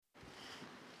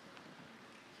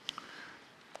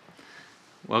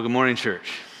Well, good morning,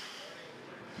 church.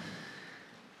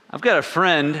 I've got a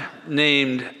friend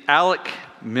named Alec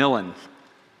Millen,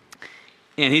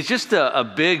 and he's just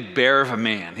a big bear of a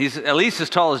man. He's at least as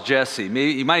tall as Jesse.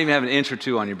 Maybe you might even have an inch or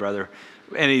two on you, brother.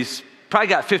 And he's probably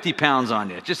got 50 pounds on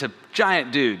you, just a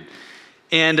giant dude.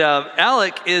 And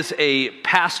Alec is a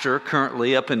pastor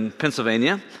currently up in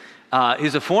Pennsylvania.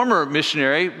 He's a former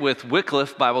missionary with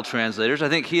Wycliffe Bible Translators. I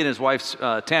think he and his wife,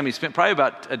 Tammy, spent probably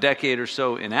about a decade or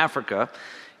so in Africa.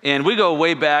 And we go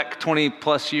way back 20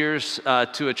 plus years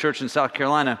to a church in South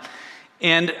Carolina.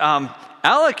 And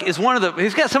Alec is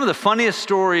he's got some of the funniest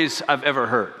stories I've ever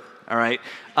heard, all right?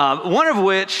 One of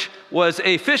which was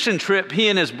a fishing trip he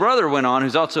and his brother went on,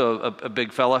 who's also a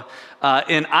big fella,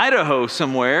 in Idaho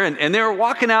somewhere. And they were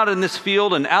walking out in this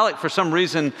field, and Alec, for some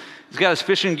reason, he's got his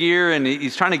fishing gear, and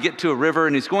he's trying to get to a river,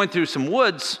 and he's going through some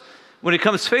woods when he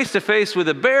comes face to face with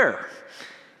a bear.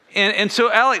 And so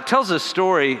Alec tells a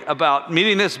story about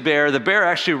meeting this bear. The bear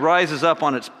actually rises up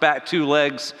on its back two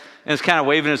legs and is kind of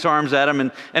waving its arms at him.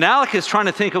 And Alec is trying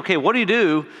to think, okay, what do you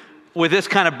do with this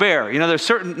kind of bear? You know,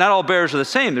 not all bears are the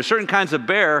same. There's certain kinds of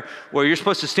bear where you're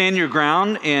supposed to stand your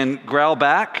ground and growl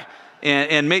back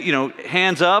and make,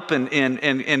 hands up and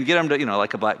get them to,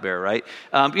 like a black bear, right?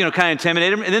 Kind of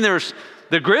intimidate them. And then there's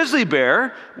the grizzly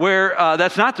bear, where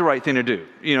that's not the right thing to do.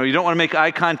 You don't want to make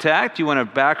eye contact. You want to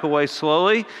back away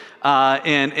slowly.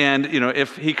 And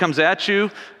if he comes at you,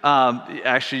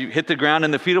 actually hit the ground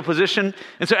in the fetal position.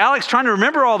 And so Alec's trying to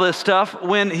remember all this stuff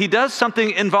when he does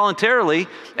something involuntarily.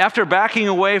 After backing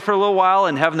away for a little while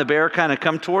and having the bear kind of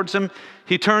come towards him,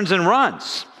 he turns and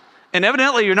runs. And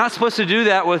evidently, you're not supposed to do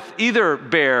that with either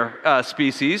bear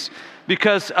species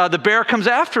because the bear comes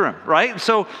after him, right?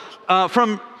 So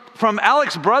from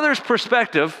Alec's brother's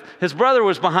perspective, his brother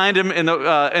was behind him in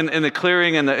the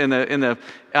clearing in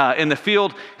the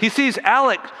field. He sees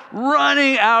Alec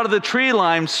running out of the tree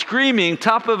line, screaming,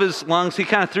 top of his lungs. He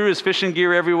kind of threw his fishing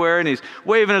gear everywhere, and he's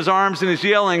waving his arms and he's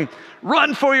yelling,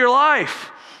 "Run for your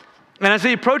life!" And as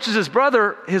he approaches his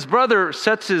brother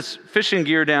sets his fishing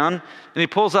gear down and he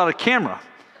pulls out a camera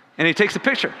and he takes a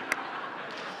picture.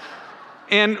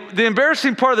 And the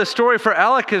embarrassing part of the story for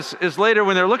Alec is later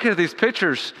when they're looking at these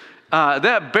pictures,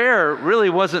 that bear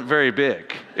really wasn't very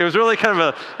big. It was really kind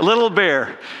of a little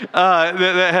bear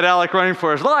that had Alec running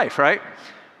for his life, right?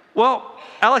 Well,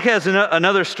 Alec has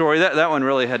another story. That one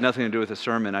really had nothing to do with the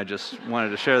sermon. I just wanted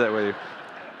to share that with you.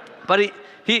 But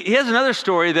he has another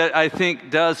story that I think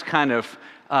does kind of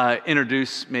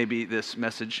introduce maybe this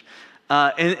message.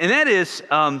 And that is,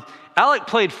 Alec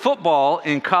played football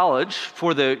in college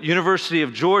for the University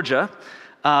of Georgia.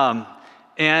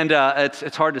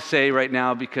 It's hard to say right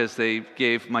now because they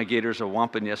gave my Gators a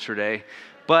whomping yesterday.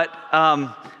 But,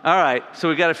 all right, so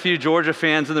we got a few Georgia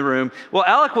fans in the room. Well,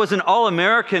 Alec was an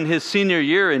All-American his senior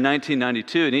year in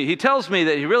 1992. And he tells me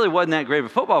that he really wasn't that great of a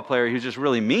football player. He was just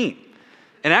really mean.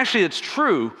 And actually, it's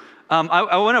true.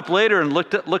 I went up later and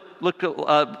looked at,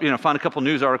 found a couple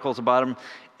news articles about him.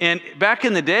 And back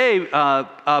in the day,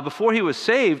 before he was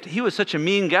saved, he was such a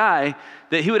mean guy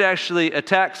that he would actually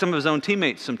attack some of his own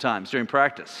teammates sometimes during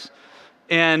practice,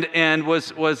 and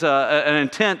was an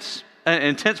intense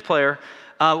player.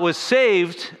 Was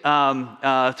saved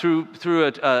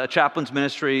through a chaplain's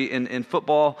ministry in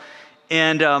football,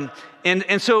 and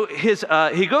so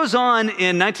he goes on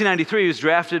in 1993. He was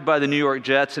drafted by the New York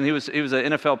Jets, and he was an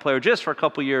NFL player just for a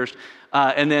couple years,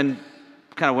 and then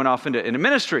kind of went off into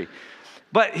ministry.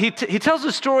 But he tells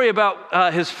a story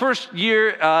about his first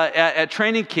year at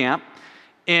training camp,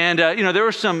 and there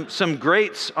were some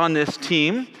greats on this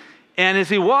team, and as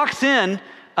he walks in,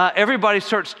 everybody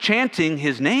starts chanting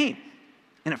his name.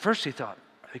 And at first he thought,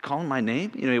 "Are they calling my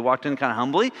name?" He walked in kind of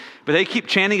humbly, but they keep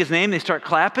chanting his name. They start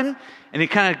clapping, and he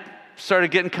kind of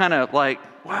started getting kind of like,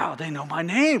 "Wow, they know my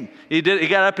name." He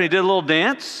got up and he did a little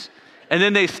dance, and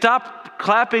then they stopped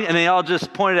clapping, and they all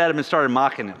just pointed at him and started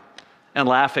mocking him and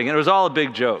laughing. And it was all a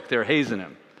big joke. They were hazing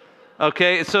him.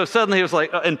 Okay, and so suddenly he was like,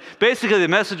 and basically the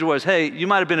message was, "Hey, you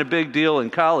might have been a big deal in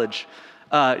college.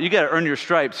 You got to earn your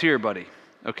stripes here, buddy."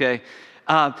 Okay,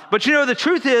 but the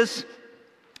truth is,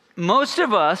 most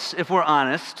of us, if we're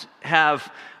honest, have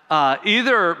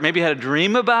either maybe had a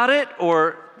dream about it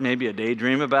or maybe a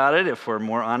daydream about it, if we're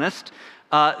more honest.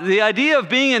 The idea of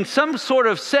being in some sort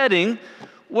of setting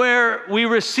where we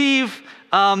receive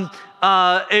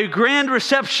a grand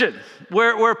reception,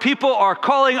 where people are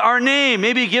calling our name,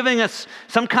 maybe giving us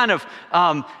some kind of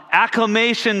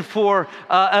acclamation for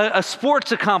a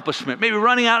sports accomplishment, maybe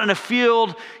running out in a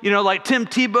field, like Tim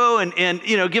Tebow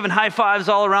and giving high fives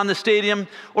all around the stadium,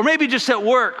 or maybe just at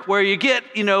work where you get,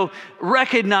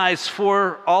 recognized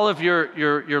for all of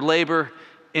your labor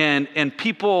and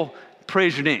people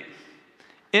praise your name.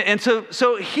 And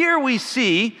so here we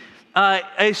see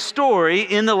a story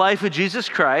in the life of Jesus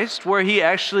Christ where he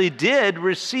actually did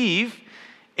receive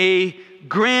a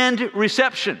grand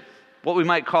reception, what we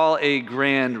might call a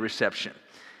grand reception.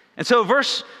 And so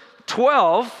verse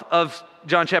 12 of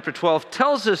John chapter 12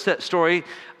 tells us that story,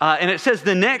 and it says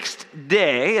the next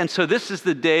day, and so this is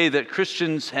the day that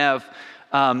Christians have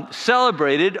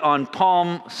celebrated on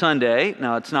Palm Sunday.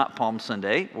 Now, it's not Palm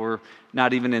Sunday. We're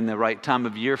not even in the right time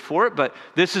of year for it, but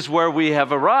this is where we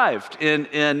have arrived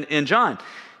in John.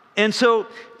 And so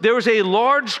there was a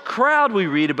large crowd we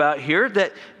read about here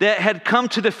that had come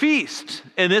to the feast,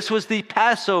 and this was the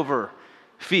Passover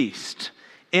feast.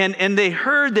 And they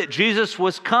heard that Jesus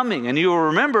was coming, and you will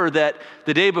remember that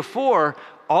the day before,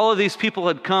 all of these people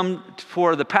had come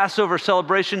for the Passover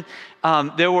celebration.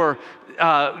 There were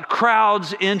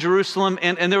crowds in Jerusalem,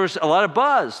 and there was a lot of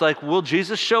buzz, like, will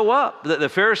Jesus show up? The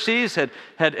Pharisees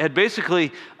had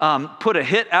basically put a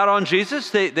hit out on Jesus.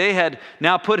 They had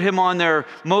now put him on their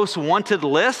most wanted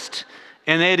list,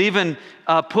 and they had even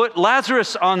put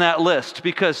Lazarus on that list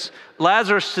because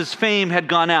Lazarus' fame had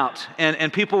gone out,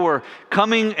 and people were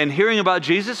coming and hearing about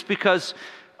Jesus because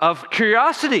of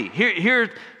curiosity. Here,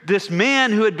 this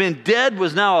man who had been dead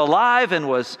was now alive and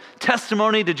was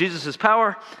testimony to Jesus'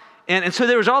 power. And so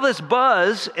there was all this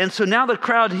buzz, and so now the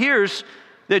crowd hears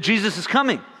that Jesus is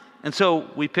coming. And so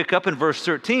we pick up in verse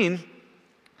 13.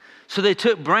 So they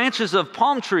took branches of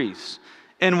palm trees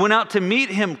and went out to meet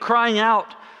him, crying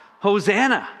out,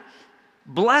 Hosanna!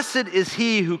 Blessed is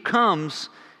he who comes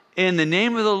in the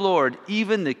name of the Lord,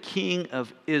 even the King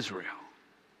of Israel.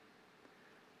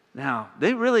 Now,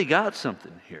 they really got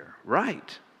something here,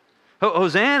 right?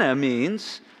 Hosanna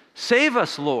means, save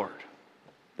us, Lord.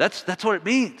 That's what it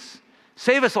means.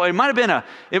 Save us, Lord. It might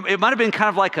have been kind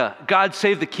of like a God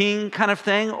save the King kind of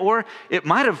thing, or it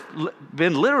might have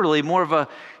been literally more of a,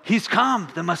 he's come,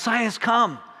 the Messiah's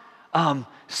come,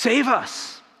 save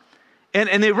us.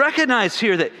 And they recognize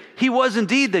here that he was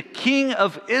indeed the King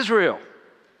of Israel.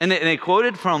 And they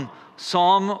quoted from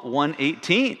Psalm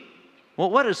 118. Well,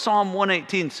 what does Psalm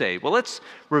 118 say? Well, let's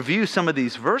review some of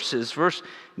these verses. Verse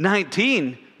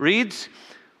 19 reads,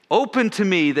 open to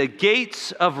me the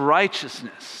gates of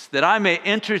righteousness, that I may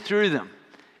enter through them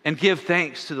and give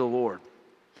thanks to the Lord.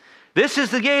 This is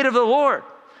the gate of the Lord.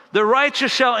 The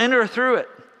righteous shall enter through it.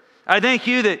 I thank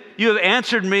you that you have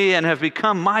answered me and have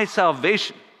become my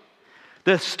salvation.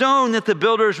 The stone that the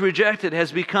builders rejected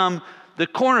has become the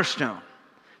cornerstone.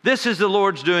 This is the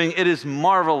Lord's doing. It is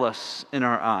marvelous in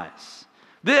our eyes.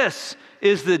 This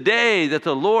is the day that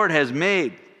the Lord has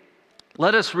made.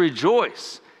 Let us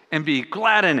rejoice and be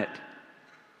glad in it.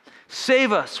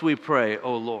 Save us, we pray,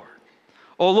 O Lord.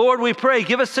 O Lord, we pray,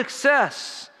 give us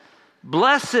success.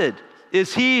 Blessed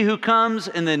is he who comes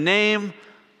in the name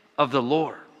of the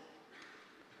Lord.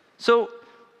 So,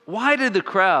 why did the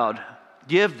crowd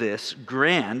give this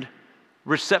grand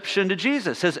reception to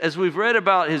Jesus? As we've read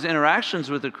about his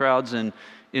interactions with the crowds in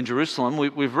Jerusalem,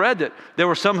 we've read that there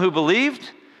were some who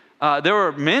believed, there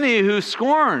were many who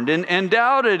scorned and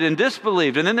doubted and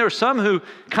disbelieved, and then there were some who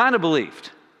kind of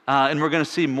believed. And we're going to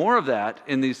see more of that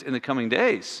in the coming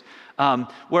days,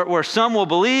 where some will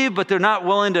believe, but they're not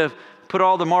willing to put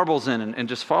all the marbles in and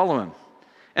just follow him.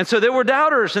 And so there were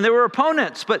doubters and there were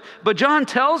opponents, but John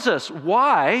tells us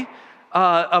why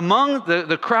among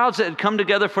the crowds that had come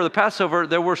together for the Passover,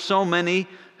 there were so many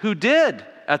who did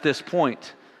at this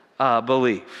point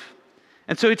believe.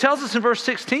 And so he tells us in verse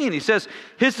 16, he says,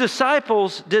 his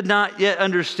disciples did not yet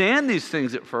understand these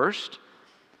things at first,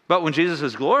 but when Jesus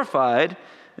was glorified,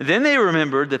 then they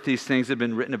remembered that these things had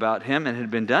been written about him and had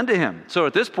been done to him. So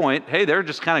at this point, hey, they're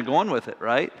just kind of going with it,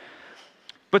 right?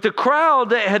 But the crowd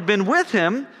that had been with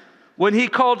him when he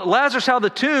called Lazarus out of the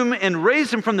tomb and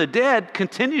raised him from the dead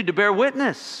continued to bear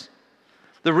witness.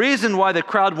 The reason why the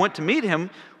crowd went to meet him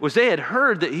was they had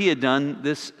heard that he had done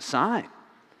this sign.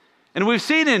 And we've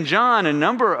seen in John a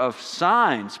number of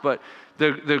signs, but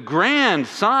the grand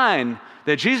sign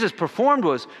that Jesus performed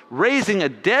was raising a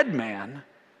dead man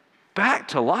back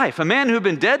to life. A man who had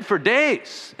been dead for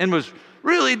days and was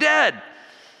really dead,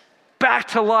 back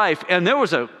to life. And there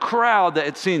was a crowd that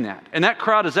had seen that. And that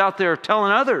crowd is out there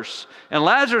telling others. And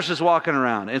Lazarus is walking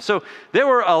around. And so there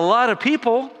were a lot of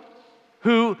people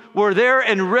who were there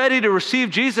and ready to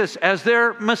receive Jesus as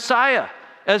their Messiah,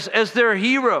 as their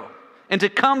hero, and to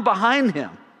come behind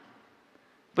him.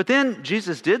 But then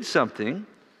Jesus did something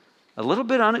a little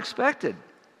bit unexpected.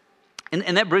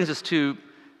 And that brings us to the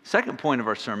second point of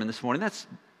our sermon this morning. That's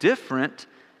different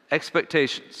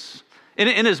expectations.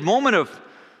 In his moment of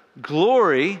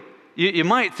glory, you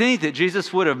might think that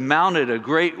Jesus would have mounted a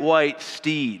great white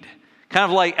steed, kind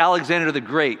of like Alexander the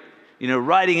Great,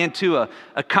 riding into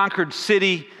a conquered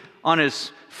city on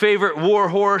his favorite war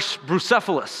horse,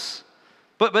 Bucephalus.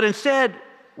 But instead,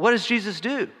 what does Jesus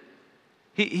do?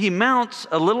 He mounts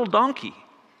a little donkey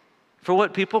for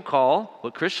what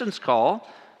Christians call,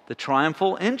 the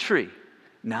triumphal entry.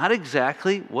 Not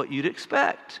exactly what you'd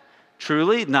expect.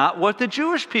 Truly not what the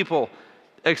Jewish people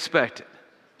expected.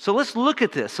 So let's look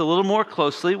at this a little more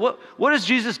closely. What is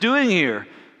Jesus doing here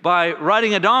by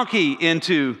riding a donkey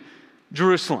into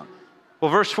Jerusalem? Well,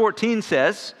 verse 14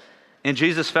 says, "And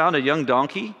Jesus found a young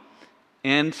donkey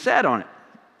and sat on it."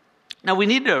 Now we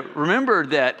need to remember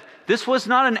that this was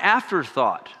not an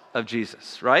afterthought of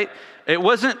Jesus, right? It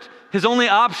wasn't his only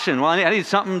option. Well, I need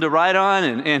something to ride on,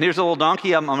 and here's a little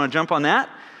donkey, I'm going to jump on that.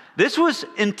 This was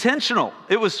intentional.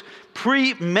 It was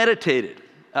premeditated.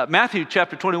 Matthew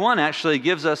chapter 21 actually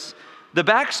gives us the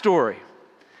backstory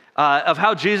of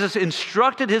how Jesus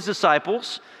instructed his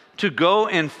disciples to go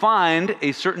and find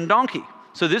a certain donkey.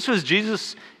 So this was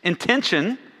Jesus'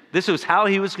 intention. This was how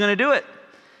he was going to do it.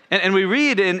 And we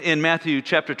read in Matthew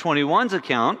chapter 21's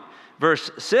account,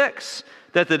 verse 6,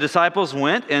 that the disciples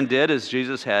went and did as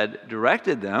Jesus had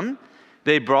directed them.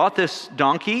 They brought this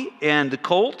donkey and the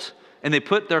colt, and they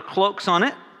put their cloaks on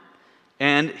it,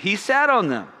 and he sat on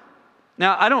them.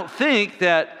 Now, I don't think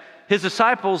that his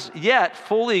disciples yet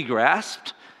fully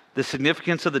grasped the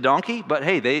significance of the donkey, but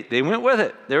hey, they went with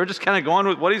it. They were just kind of going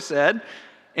with what he said.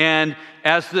 And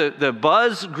as the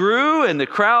buzz grew and the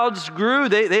crowds grew,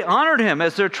 they honored him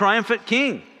as their triumphant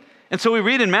king. And so we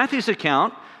read in Matthew's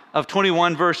account of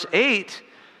 21 verse 8,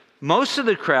 most of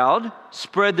the crowd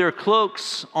spread their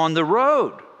cloaks on the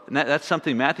road. And that's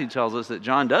something Matthew tells us that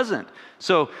John doesn't.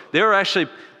 So they were actually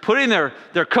putting their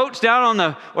coats down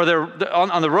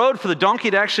on the road for the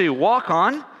donkey to actually walk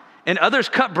on. And others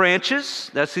cut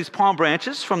branches, that's these palm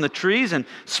branches, from the trees and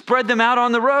spread them out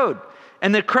on the road.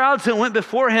 And the crowds that went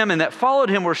before him and that followed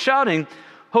him were shouting,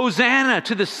 "Hosanna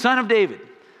to the Son of David.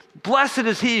 Blessed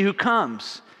is he who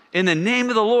comes in the name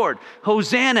of the Lord.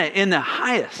 Hosanna in the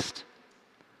highest."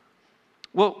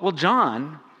 Well,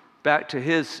 John, back to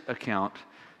his account,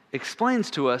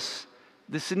 explains to us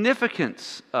the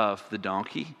significance of the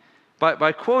donkey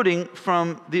by quoting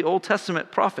from the Old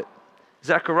Testament prophet,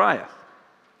 Zechariah,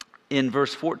 in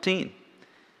verse 14.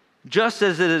 "Just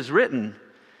as it is written,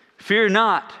 'Fear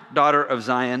not, daughter of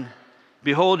Zion.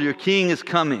 Behold, your king is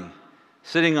coming,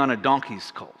 sitting on a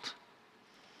donkey's colt.'"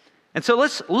 And so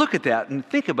let's look at that and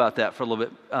think about that for a little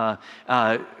bit.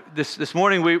 This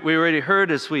morning we already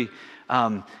heard as we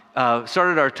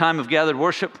started our time of gathered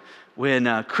worship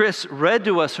when Chris read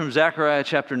to us from Zechariah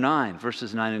chapter 9,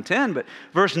 verses 9 and 10. But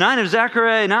verse 9 of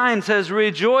Zechariah 9 says,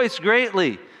 "Rejoice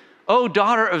greatly, O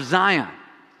daughter of Zion.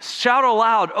 Shout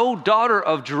aloud, O daughter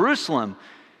of Jerusalem.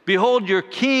 Behold, your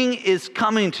king is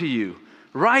coming to you,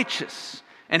 righteous,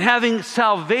 and having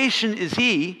salvation is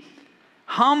he,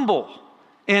 humble,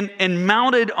 and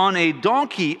mounted on a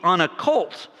donkey, on a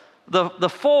colt, the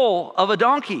foal of a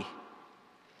donkey."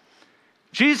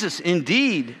 Jesus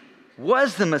indeed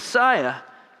was the Messiah,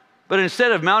 but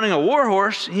instead of mounting a war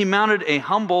horse, he mounted a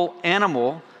humble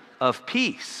animal of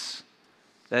peace.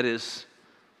 That is,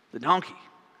 the donkey.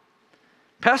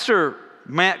 Pastor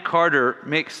Matt Carter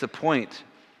makes the point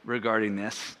regarding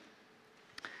this.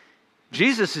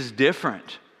 Jesus is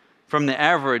different from the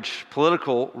average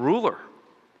political ruler.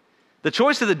 The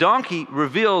choice of the donkey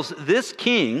reveals this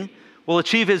king will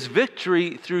achieve his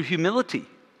victory through humility.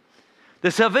 The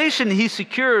salvation he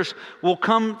secures will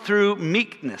come through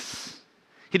meekness.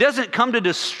 He doesn't come to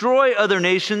destroy other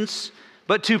nations,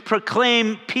 but to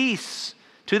proclaim peace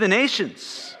to the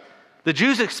nations. The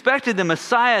Jews expected the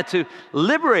Messiah to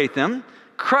liberate them,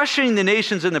 crushing the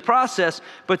nations in the process,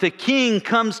 but the king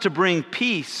comes to bring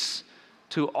peace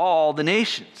to all the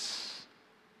nations.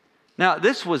 Now,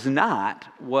 this was not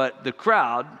what the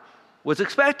crowd was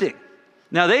expecting.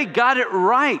 Now, they got it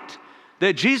right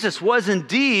that Jesus was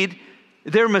indeed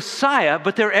their Messiah,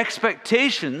 but their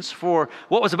expectations for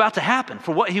what was about to happen,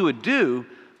 for what he would do,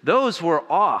 those were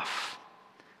off.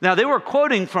 Now, they were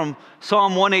quoting from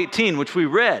Psalm 118, which we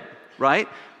read, right?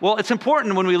 Well, it's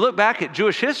important when we look back at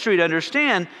Jewish history to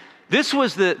understand this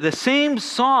was the same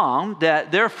psalm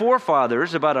that their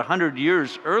forefathers, about 100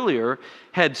 years earlier,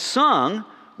 had sung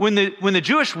when the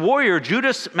Jewish warrior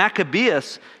Judas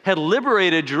Maccabeus had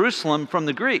liberated Jerusalem from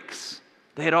the Greeks.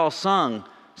 They had all sung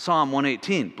Psalm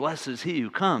 118, "Blessed is he who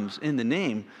comes in the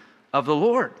name of the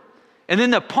Lord." And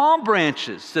then the palm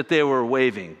branches that they were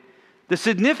waving, the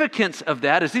significance of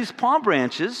that is these palm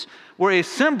branches were a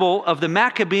symbol of the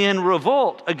Maccabean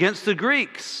revolt against the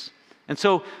Greeks. And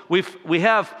so we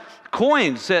have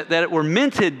coins that were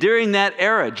minted during that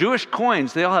era, Jewish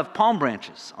coins, they all have palm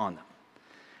branches on them.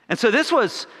 And so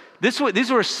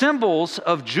these were symbols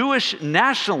of Jewish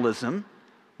nationalism,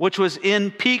 which was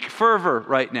in peak fervor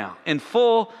right now, in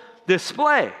full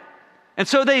display. And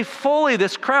so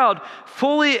this crowd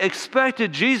fully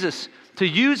expected Jesus to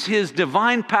use his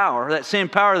divine power, that same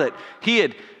power that he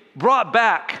had brought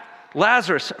back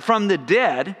Lazarus from the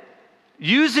dead,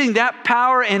 using that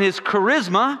power and his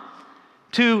charisma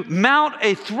to mount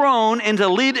a throne and to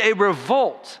lead a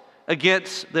revolt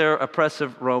against their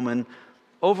oppressive Roman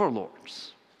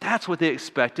overlords. That's what they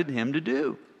expected him to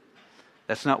do.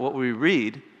 That's not what we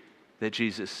read that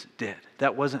Jesus did.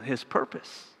 That wasn't his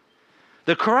purpose.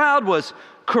 The crowd was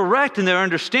correct in their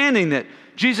understanding that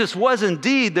Jesus was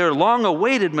indeed their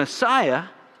long-awaited Messiah,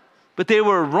 but they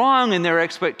were wrong in their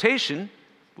expectation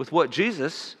with what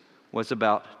Jesus was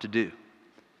about to do.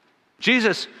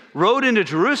 Jesus rode into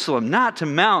Jerusalem not to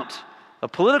mount a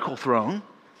political throne,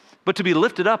 but to be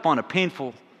lifted up on a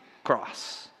painful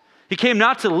cross. He came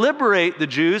not to liberate the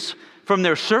Jews from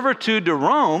their servitude to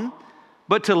Rome,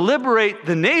 but to liberate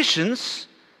the nations,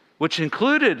 which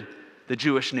included the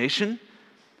Jewish nation,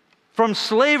 from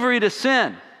slavery to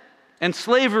sin and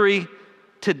slavery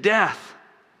to death.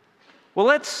 Well,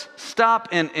 let's stop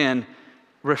and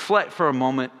reflect for a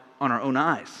moment on our own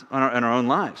eyes, in our own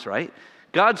lives, right?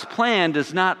 God's plan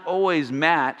does not always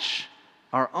match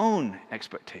our own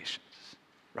expectations,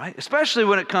 right? Especially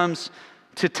when it comes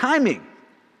to timing.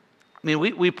 I mean,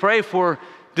 we pray for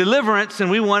deliverance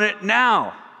and we want it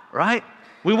now, right?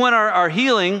 We want our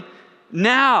healing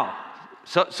now.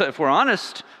 So if we're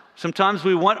honest, sometimes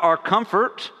we want our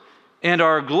comfort and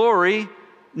our glory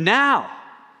now,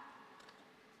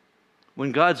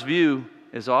 when God's view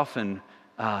is often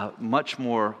much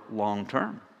more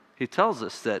long-term. He tells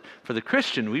us that for the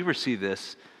Christian, we receive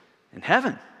this in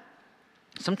heaven.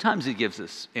 Sometimes he gives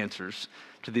us answers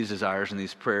to these desires and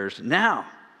these prayers now.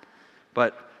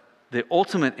 But the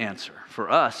ultimate answer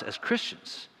for us as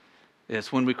Christians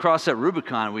is when we cross that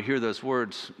Rubicon and we hear those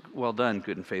words, "Well done,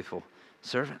 good and faithful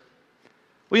servant."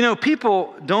 Well,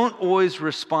 people don't always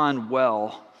respond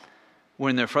well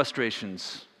when their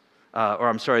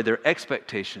their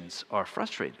expectations are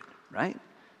frustrated, right?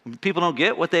 When people don't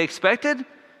get what they expected,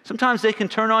 sometimes they can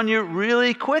turn on you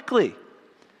really quickly.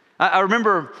 I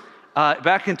remember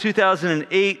back in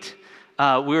 2008,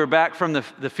 we were back from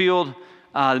the field,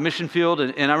 the mission field,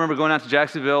 and I remember going out to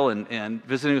Jacksonville and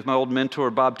visiting with my old mentor,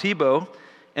 Bob Tebow.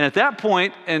 And at that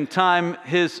point in time,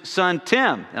 his son,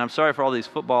 Tim, and I'm sorry for all these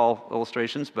football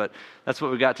illustrations, but that's what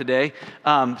we got today.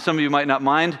 Some of you might not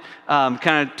mind,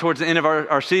 kind of towards the end of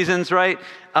our seasons, right?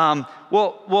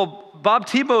 Well, Bob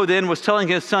Tebow then was telling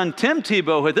his son, Tim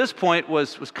Tebow, who at this point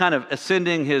was kind of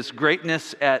ascending his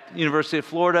greatness at University of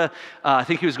Florida. I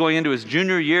think he was going into his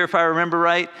junior year, if I remember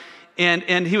right.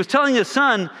 And he was telling his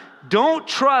son, don't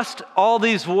trust all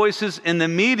these voices in the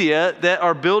media that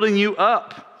are building you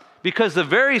up. Because the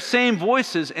very same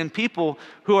voices and people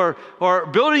who are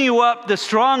building you up the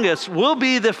strongest will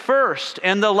be the first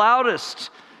and the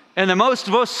loudest and the most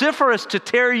vociferous to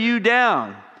tear you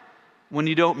down when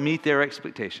you don't meet their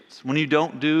expectations, when you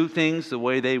don't do things the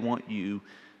way they want you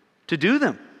to do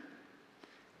them.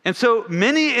 And so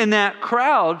many in that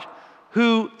crowd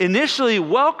who initially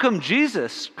welcomed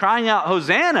Jesus, crying out,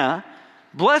 "Hosanna,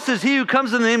 blessed is he who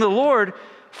comes in the name of the Lord,"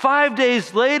 5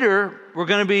 days later, we're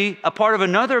going to be a part of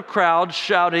another crowd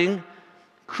shouting,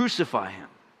 "Crucify him."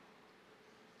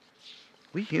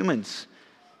 We humans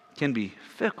can be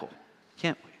fickle,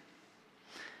 can't we?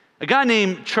 A guy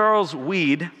named Charles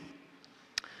Weed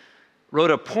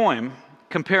wrote a poem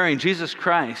comparing Jesus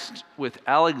Christ with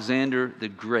Alexander the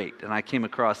Great. And I came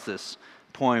across this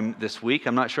poem this week.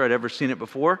 I'm not sure I'd ever seen it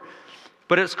before.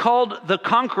 But it's called "The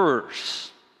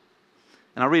Conquerors."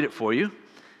 And I'll read it for you.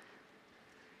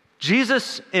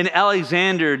 Jesus and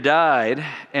Alexander died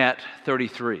at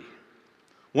 33.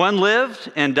 One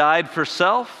lived and died for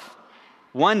self.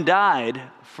 One died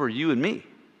for you and me.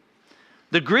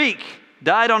 The Greek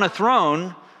died on a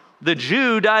throne. The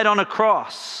Jew died on a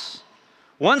cross.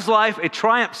 One's life a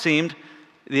triumph seemed,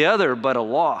 the other but a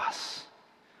loss.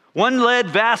 One led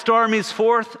vast armies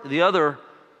forth, the other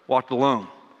walked alone.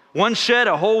 One shed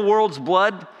a whole world's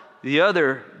blood, the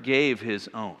other gave his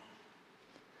own.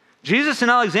 Jesus and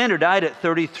Alexander died at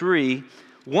 33.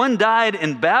 One died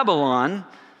in Babylon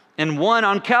and one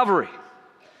on Calvary.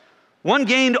 One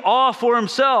gained all for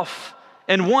himself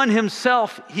and one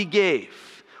himself he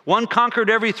gave. One conquered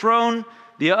every throne,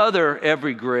 the other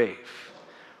every grave.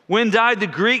 When died the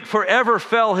Greek, forever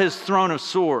fell his throne of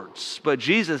swords. But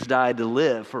Jesus died to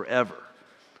live forever,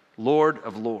 Lord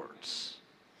of lords.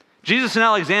 Jesus and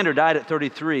Alexander died at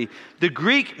 33. The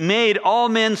Greek made all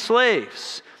men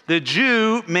slaves. The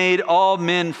Jew made all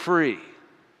men free.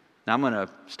 Now I'm going to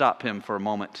stop him for a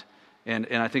moment. And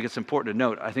I think it's important to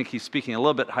note, I think he's speaking a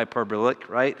little bit hyperbolic,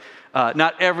 right?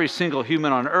 Not every single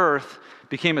human on earth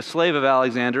became a slave of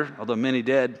Alexander, although many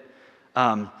did.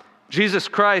 Jesus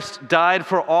Christ died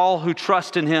for all who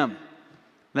trust in him. And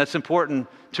that's important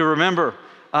to remember.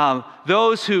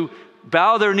 Those who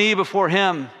bow their knee before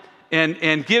him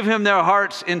and give him their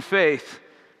hearts in faith,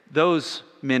 those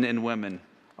men and women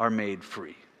are made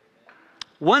free.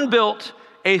 One built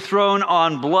a throne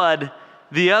on blood,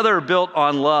 the other built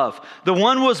on love. The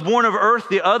one was born of earth,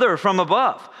 the other from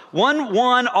above. One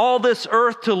won all this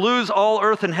earth to lose all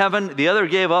earth and heaven. The other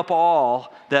gave up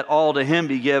all, that all to him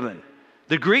be given.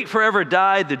 The Greek forever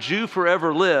died, the Jew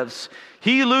forever lives.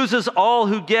 He loses all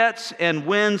who gets and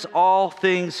wins all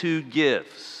things who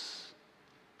gives.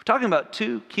 We're talking about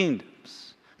two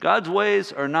kingdoms. God's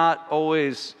ways are not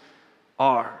always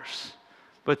ours.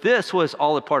 But this was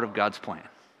all a part of God's plan.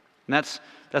 And that's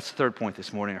the third point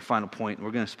this morning, our final point.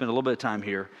 We're going to spend a little bit of time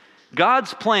here.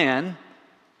 God's plan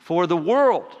for the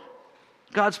world.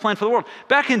 God's plan for the world.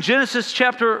 Back in Genesis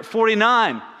chapter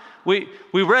 49, we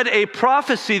read a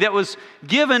prophecy that was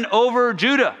given over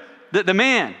Judah, the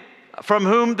man from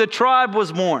whom the tribe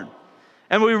was born.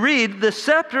 And we read, "The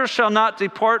scepter shall not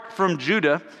depart from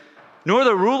Judah, nor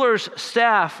the ruler's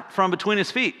staff from between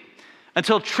his feet,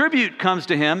 until tribute comes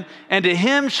to him, and to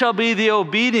him shall be the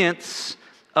obedience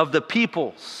of the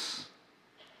peoples.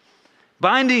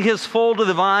 Binding his foal to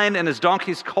the vine and his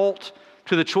donkey's colt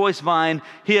to the choice vine,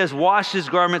 he has washed his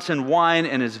garments in wine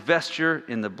and his vesture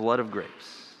in the blood of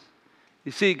grapes."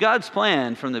 You see, God's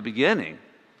plan from the beginning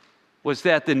was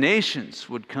that the nations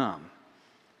would come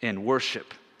and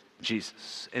worship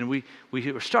Jesus. And we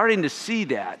are starting to see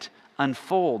that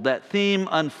unfold, that theme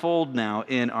unfold now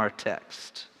in our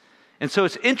text. And so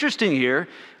it's interesting here.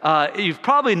 You've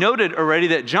probably noted already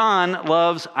that John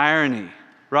loves irony,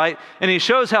 right? And he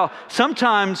shows how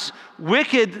sometimes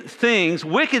wicked things,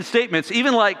 wicked statements,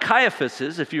 even like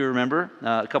Caiaphas's, if you remember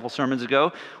a couple sermons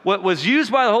ago, what was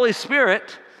used by the Holy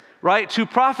Spirit, right, to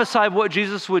prophesy what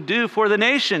Jesus would do for the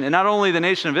nation, and not only the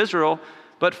nation of Israel,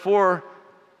 but for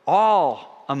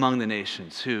all among the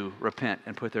nations who repent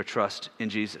and put their trust in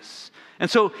Jesus. And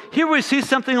so here we see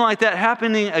something like that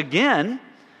happening again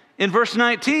in verse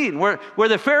 19, where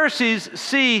the Pharisees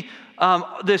see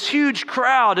this huge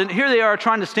crowd, and here they are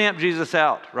trying to stamp Jesus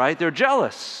out, right? They're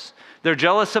jealous. They're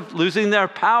jealous of losing their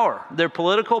power, their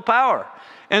political power.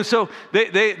 And so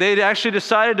they actually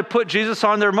decided to put Jesus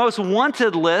on their most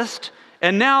wanted list,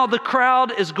 and now the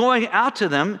crowd is going out to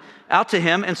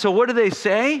him. And so what do they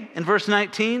say in verse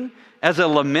 19? As a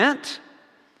lament,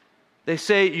 they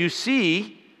say, "You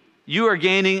see, you are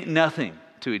gaining nothing,"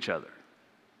 to each other.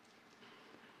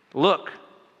 "Look,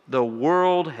 the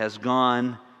world has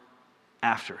gone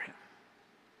after him."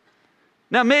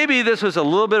 Now, maybe this was a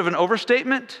little bit of an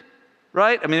overstatement,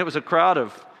 right? I mean, it was a crowd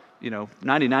of,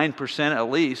 99% at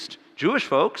least Jewish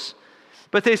folks.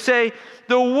 But they say,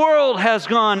 the world has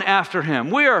gone after him.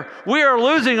 We are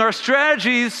losing. Our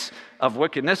strategies of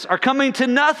wickedness are coming to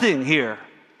nothing here.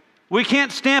 We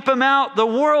can't stamp him out. The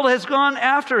world has gone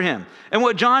after him. And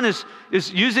what John is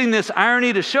using this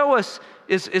irony to show us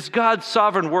is God's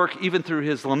sovereign work even through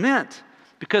his lament.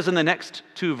 Because in the next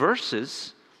two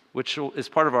verses, which is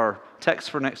part of our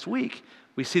text for next week,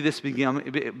 we see this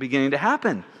beginning to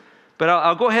happen. But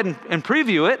I'll go ahead and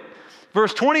preview it.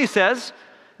 Verse 20 says,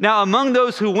 "Now among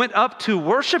those who went up to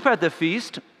worship at the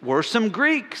feast were some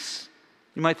Greeks."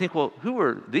 You might think, well, who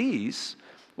are these?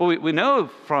 Well, we know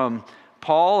from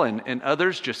Paul and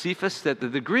others, Josephus, that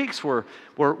the Greeks were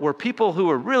people who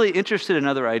were really interested in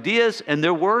other ideas, and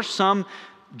there were some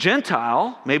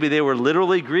Gentile, maybe they were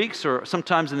literally Greeks, or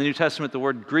sometimes in the New Testament the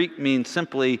word Greek means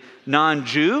simply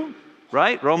non-Jew,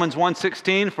 right? Romans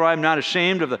 1:16, "For I am not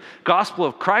ashamed of the gospel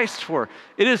of Christ, for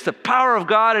it is the power of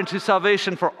God unto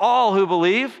salvation for all who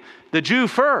believe, the Jew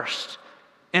first,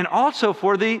 and also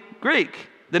for the Greek,"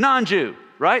 the non-Jew,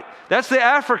 right? That's the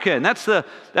African, that's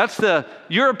the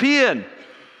European,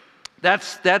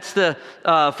 that's the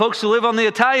folks who live on the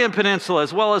Italian peninsula,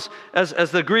 as well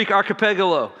as the Greek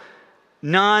archipelago,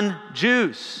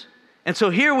 non-Jews. And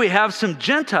so here we have some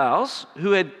Gentiles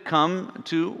who had come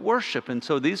to worship. And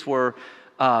so these were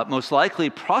most likely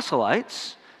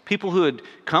proselytes, people who had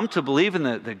come to believe in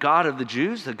the God of the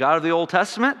Jews, the God of the Old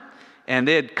Testament, and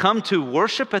they had come to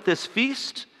worship at this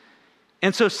feast.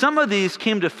 And so some of these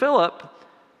came to Philip,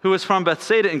 who was from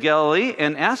Bethsaida in Galilee,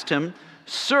 and asked him,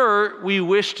 "Sir, we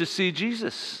wish to see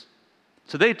Jesus."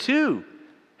 So they too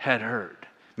had heard.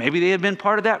 Maybe they had been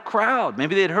part of that crowd.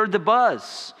 Maybe they had heard the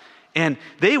buzz. And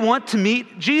they want to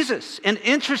meet Jesus. And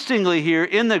interestingly here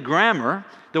in the grammar,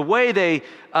 the way they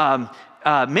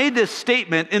made this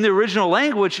statement in the original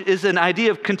language is an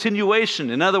idea of continuation.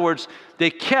 In other words, they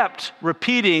kept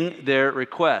repeating their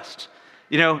request.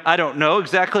 I don't know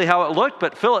exactly how it looked,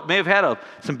 but Philip may have had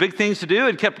some big things to do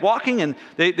and kept walking, and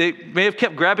they may have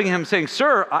kept grabbing him saying,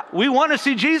 "Sir, we want to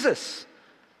see Jesus."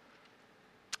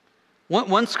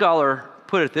 One scholar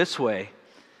put it this way: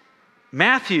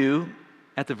 Matthew,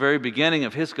 at the very beginning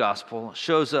of his gospel,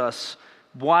 shows us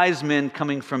wise men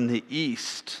coming from the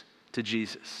east to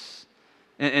Jesus.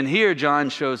 And here John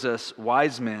shows us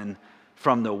wise men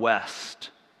from the west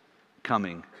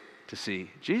coming to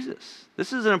see Jesus.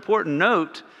 This is an important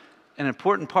note, an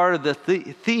important part of the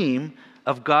theme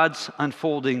of God's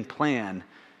unfolding plan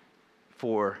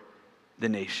for the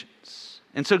nations.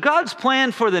 And so God's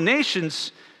plan for the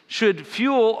nations should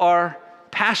fuel our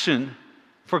passion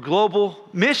for global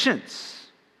missions.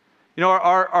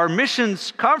 Our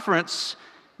missions conference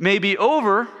may be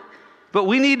over, but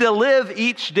we need to live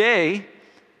each day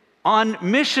on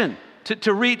mission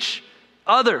to reach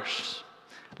others.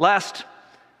 Last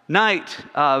night,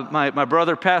 my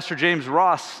brother, Pastor James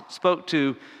Ross, spoke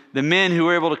to the men who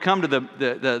were able to come to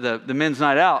the men's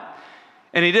night out.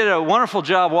 And he did a wonderful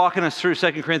job walking us through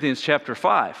 2 Corinthians chapter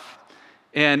 5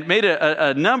 and made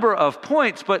a number of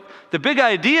points. But the big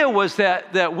idea was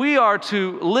that we are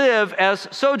to live as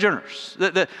sojourners.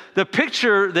 The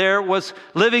picture there was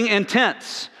living in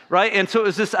tents, right? And so it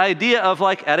was this idea of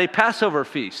like at a Passover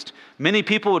feast. Many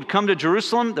people would come to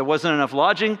Jerusalem. There wasn't enough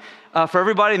lodging for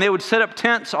everybody, and they would set up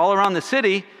tents all around the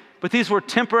city, but these were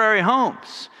temporary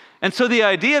homes. And so the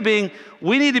idea being,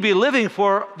 we need to be living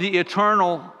for the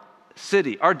eternal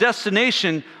city. Our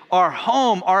destination, our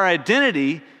home, our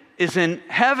identity is in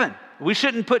heaven. We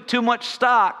shouldn't put too much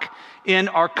stock in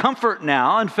our comfort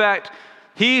now. In fact,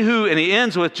 and he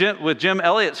ends with Jim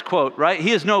Elliot's quote, right?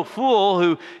 He is no fool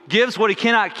who gives what he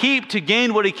cannot keep to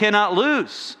gain what he cannot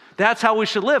lose. That's how we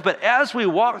should live. But as we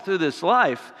walk through this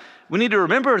life, we need to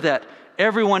remember that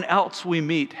everyone else we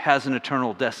meet has an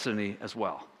eternal destiny as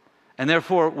well. And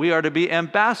therefore, we are to be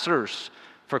ambassadors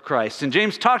for Christ. And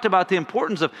James talked about the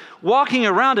importance of walking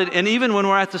around it, and even when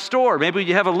we're at the store, maybe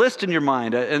you have a list in your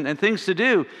mind and things to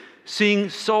do, seeing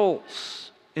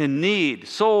souls in need,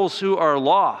 souls who are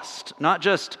lost, not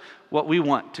just what we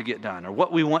want to get done or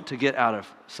what we want to get out of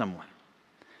someone.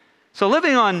 So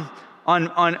living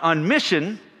on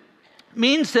mission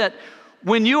means that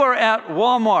when you are at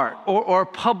Walmart or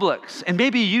Publix, and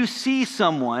maybe you see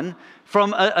someone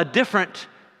from a different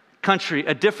country,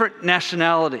 a different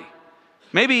nationality,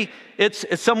 maybe it's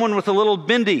someone with a little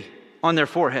bindi on their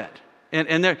forehead,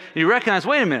 and you recognize,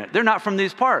 wait a minute, they're not from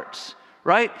these parts,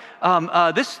 right?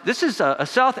 This is a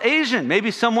South Asian,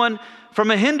 maybe someone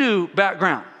from a Hindu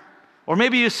background, or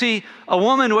maybe you see a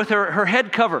woman with her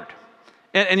head covered,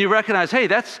 and you recognize, hey,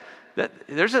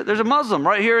 there's a Muslim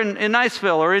right here in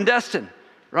Niceville or in Destin,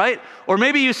 right? Or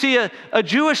maybe you see a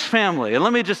Jewish family. And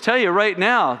let me just tell you right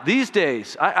now, these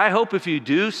days, I hope if you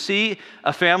do see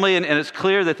a family and it's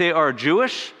clear that they are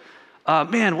Jewish,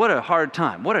 man, what a hard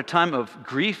time. What a time of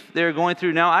grief they're going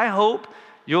through now. I hope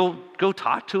you'll go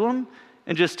talk to them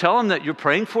and just tell them that you're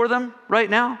praying for them right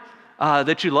now,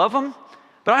 that you love them.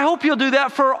 But I hope you'll do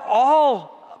that for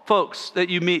all folks that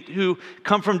you meet who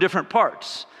come from different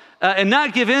parts. And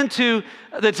not give in to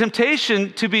the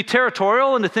temptation to be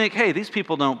territorial and to think, hey, these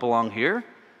people don't belong here.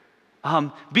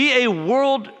 Be a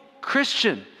world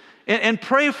Christian and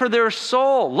pray for their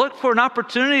soul. Look for an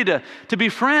opportunity to be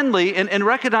friendly and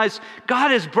recognize God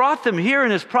has brought them here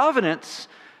in His providence.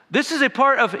 This is a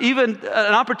part of even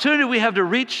an opportunity we have to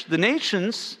reach the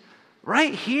nations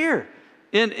right here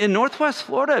in Northwest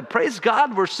Florida. Praise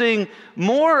God, we're seeing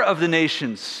more of the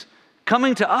nations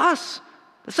coming to us.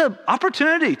 It's an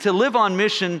opportunity to live on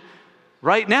mission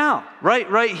right now,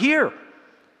 right here.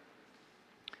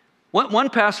 One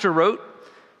pastor wrote,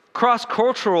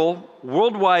 cross-cultural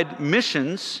worldwide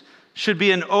missions should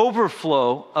be an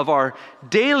overflow of our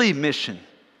daily mission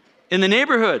in the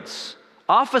neighborhoods,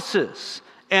 offices,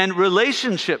 and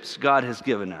relationships God has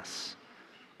given us.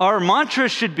 Our mantra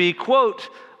should be, quote,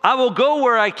 I will go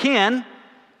where I can,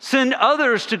 send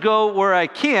others to go where I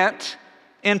can't,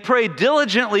 and pray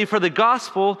diligently for the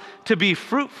gospel to be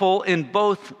fruitful in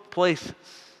both places.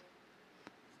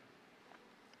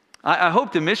 I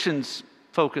hope the missions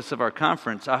focus of our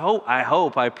conference,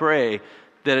 I pray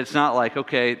that it's not like,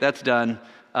 okay, that's done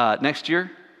next year.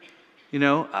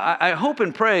 I hope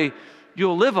and pray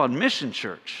you'll live on mission,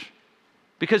 church.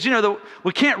 Because,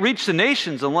 we can't reach the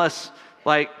nations unless,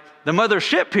 like, the mother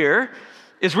ship here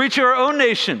is reaching our own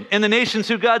nation and the nations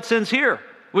who God sends here.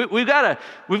 We've got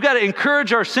to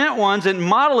encourage our sent ones and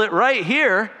model it right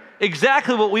here,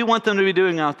 exactly what we want them to be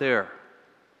doing out there.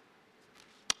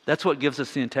 That's what gives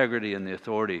us the integrity and the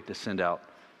authority to send out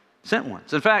sent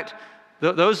ones. In fact,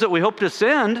 those that we hope to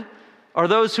send are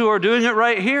those who are doing it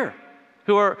right here,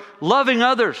 who are loving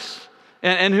others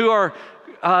and who are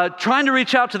trying to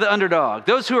reach out to the underdog,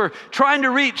 those who are trying to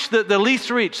reach the least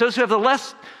reached, those who have the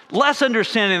less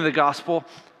understanding of the gospel,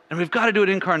 and we've got to do it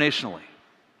incarnationally.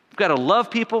 We've got to love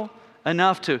people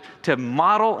enough to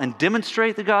model and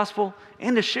demonstrate the gospel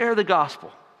and to share the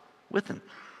gospel with them.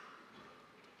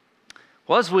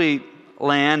 Well, as we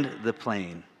land the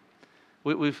plane,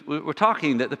 we're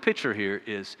talking that the picture here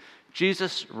is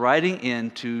Jesus riding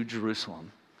into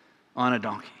Jerusalem on a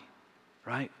donkey,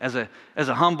 right? As a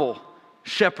humble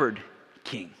shepherd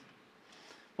king.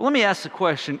 Well, let me ask the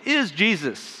question, is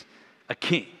Jesus a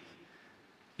king?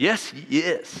 Yes, he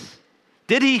is.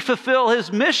 Did he fulfill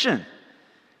his mission?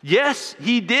 Yes,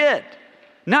 he did.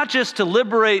 Not just to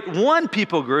liberate one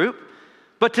people group,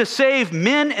 but to save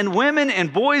men and women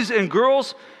and boys and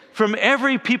girls from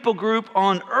every people group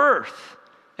on earth.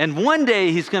 And one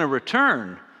day he's going to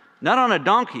return, not on a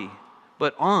donkey,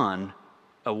 but on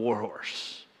a war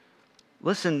horse.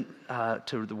 Listen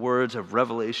to the words of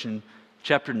Revelation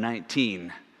chapter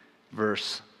 19,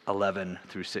 verse 11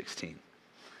 through 16.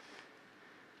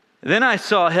 Then I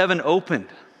saw heaven opened,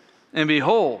 and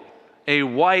behold, a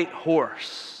white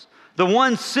horse. The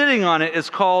one sitting on it is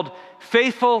called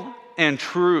Faithful and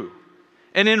True,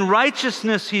 and in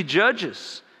righteousness he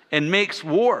judges and makes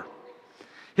war.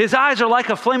 His eyes are like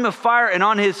a flame of fire, and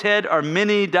on his head are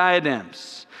many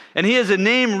diadems. And he has a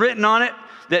name written on it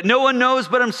that no one knows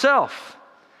but himself.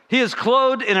 He is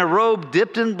clothed in a robe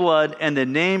dipped in blood, and the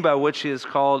name by which he is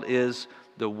called is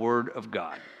the Word of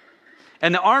God.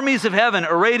 And the armies of heaven,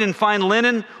 arrayed in fine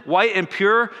linen, white and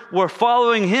pure, were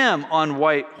following him on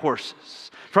white horses.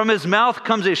 From his mouth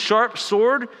comes a sharp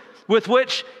sword, with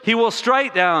which he will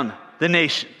strike down the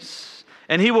nations,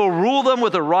 and he will rule them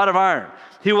with a rod of iron.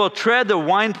 He will tread the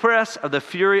winepress of the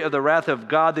fury of the wrath of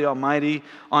God the Almighty.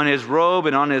 On his robe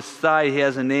and on his thigh he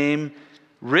has a name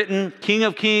written, King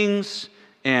of Kings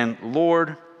and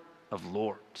Lord of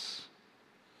Lords.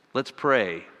 Let's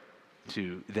pray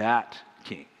to that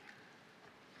King.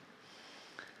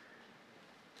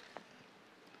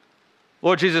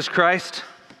 Lord Jesus Christ,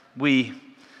 we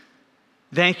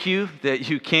thank you that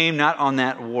you came not on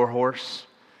that war horse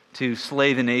to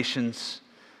slay the nations,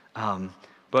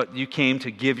 but you came to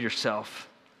give yourself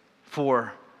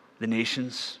for the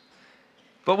nations.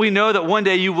 But we know that one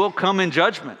day you will come in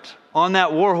judgment on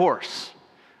that war horse.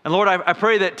 And Lord, I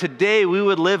pray that today we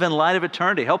would live in light of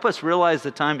eternity. Help us realize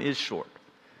the time is short.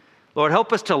 Lord,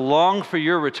 help us to long for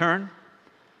your return,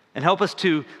 and help us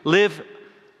to live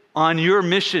on your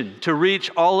mission to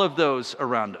reach all of those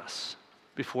around us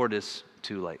before it is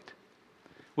too late.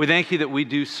 We thank you that we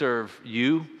do serve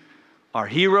you, our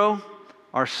hero,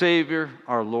 our Savior,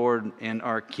 our Lord, and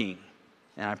our King.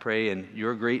 And I pray in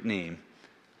your great name,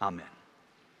 amen.